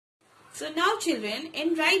So now children,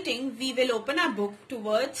 in writing, we will open our book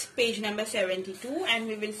towards page number 72 and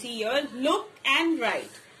we will see here, look and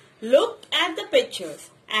write. Look at the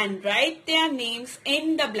pictures and write their names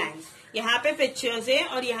in the blanks. यहाँ पे pictures है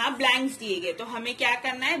और यहाँ blanks दिए गए, तो हमें क्या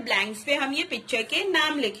करना है, blanks पे हम ये picture के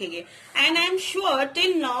नाम लिखेंगे. And I'm sure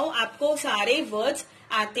till now आपको सारे words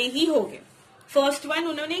आते ही होंगे. First one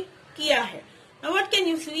उन्होंने किया है. Now what can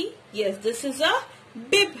you see? Yes, this is a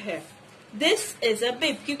bib है. This is a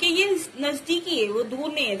bib, क्योंकि ये नजदीकी है, वो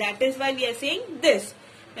दूर नहीं है. That is why we are saying this.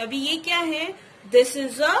 अभी ये क्या है? This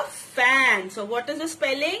is a fan. So what is the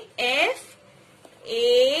spelling? F-A-N,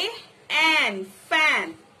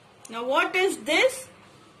 fan. Now what is this?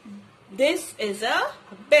 This is a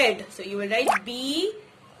bed. So you will write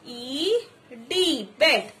B-E-D,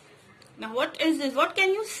 bed. Now what is this? What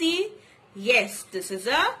can you see? Yes, this is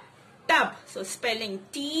a tub. So spelling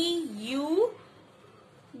T-U-B,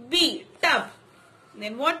 tub.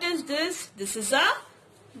 Then what is this? This is a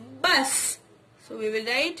bus. So we will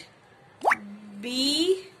write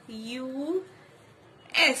B-U-S.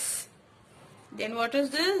 Then what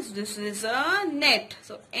is this? This is a net.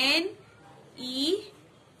 So N-E-T,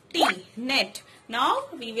 net. Now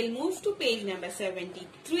we will move to page number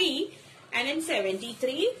 73. And in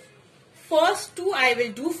 73, first two I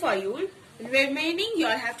will do for you. Remaining you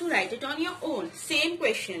all have to write it on your own. Same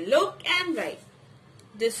question. Look and write.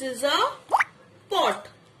 This is a pot.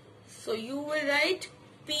 So you will write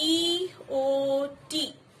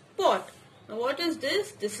P-O-T, pot. Now what is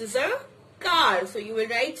this? This is a car. So you will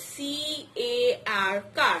write C-A-R,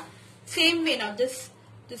 car. Same way. Now this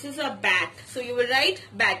is a bat. So you will write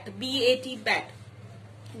bat, B-A-T, bat.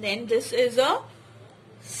 Then this is a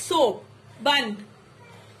soap, bun.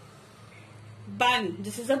 Bun.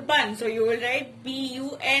 This is a bun. So you will write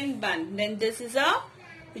B-U-N, bun. Then this is a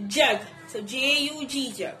jug. So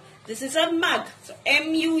J-U-G, jug. This is a mug. So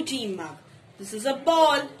M-U-G, mug. This is a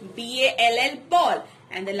ball, B-A-L-L, ball.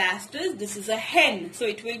 And the last is, this is a hen. So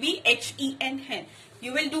it will be H-E-N, hen.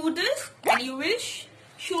 You will do this and you will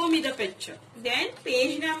show me the picture. Then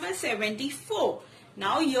page number 74.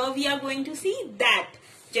 Now here we are going to see that.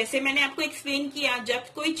 जैसे मैंने आपको explain किया,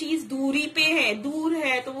 जब कोई चीज दूरी पे है, दूर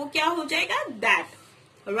है, तो वो क्या हो जाएगा? That.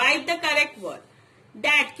 Write the correct word.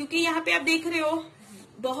 That, क्योंकि यहाँ पे आप देख रहे हो,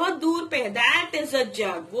 बहुत दूर पे है. That is a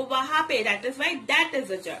jug. वो वहां पे. That is why that is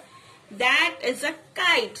a jug. That is a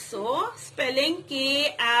kite. So spelling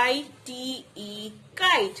K-I-T-E,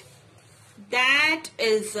 kite. That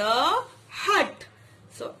is a hut.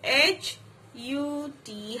 So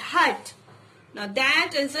H-U-T, hut. Now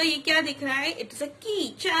that is a, ये क्या दिख रहा है? It is a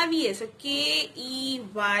key, चाबी है. So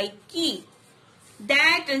K-E-Y, key.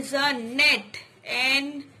 That is a net,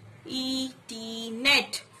 N-E-T,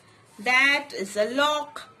 net. That is a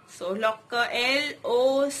lock. So lock,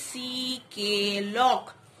 L-O-C-K,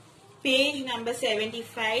 lock. Page number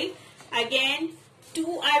 75. Again,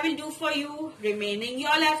 two I will do for you. Remaining, you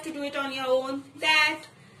all have to do it on your own. That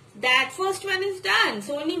first one is done.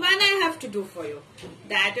 So only one I have to do for you.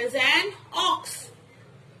 That is an ox.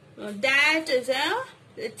 Now that is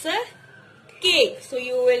it's a cake. So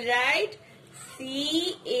you will write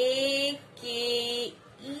C-A-K-E,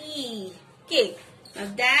 cake. Now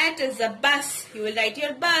that is a bus. You will write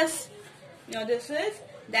your bus. Now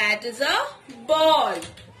that is a ball.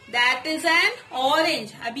 That is an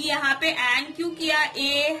orange. अभी यहाँ पे and क्यों किया?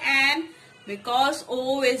 A and because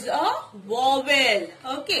O is a vowel.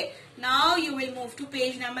 Okay. Now you will move to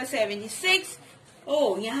page number 76.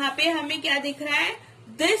 Oh, यहाँ पे हमें क्या दिख रहा है?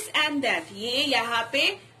 This and that. ये यहाँ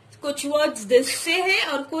पे कुछ words this से है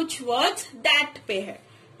और कुछ words that पे है.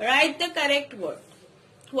 Write the correct word.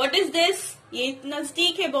 What is this? ये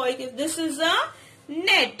नजदीक है boy. This is a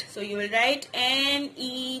net. So you will write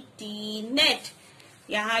N-E-T, net.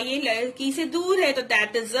 यहाँ ये लड़की से दूर है, तो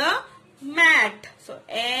that is a mat. So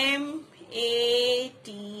M-A-T,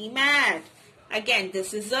 mat. Again,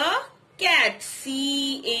 this is a cat,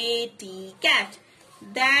 C-A-T, cat.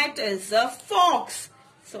 That is a fox.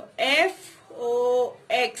 So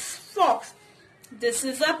F-O-X, fox. This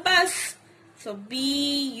is a bus. So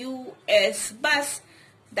B-U-S, bus.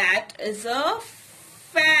 That is a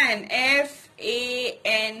fan,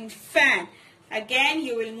 F-A-N, fan. Again,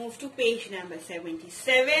 you will move to page number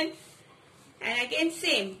 77. And again,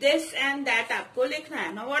 same. This and that आपको लिखना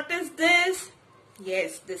है. Now, what is this?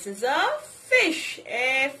 Yes, this is a fish.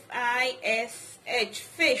 F-I-S-H,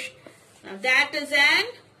 fish. Now, that is an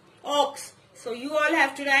ox. So, you all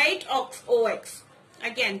have to write ox, O-X.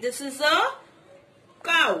 Again, this is a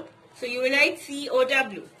cow. So, you will write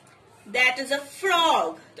C-O-W. That is a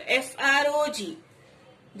frog. F-R-O-G.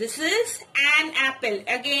 This is an apple.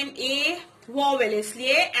 Again, A vowel,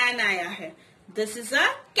 इसलिए an आया है. This is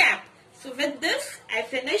a cap. So with this, I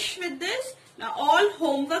finish with this. Now all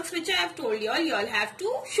homeworks which I have told you all have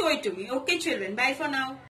to show it to me. Okay children, bye for now.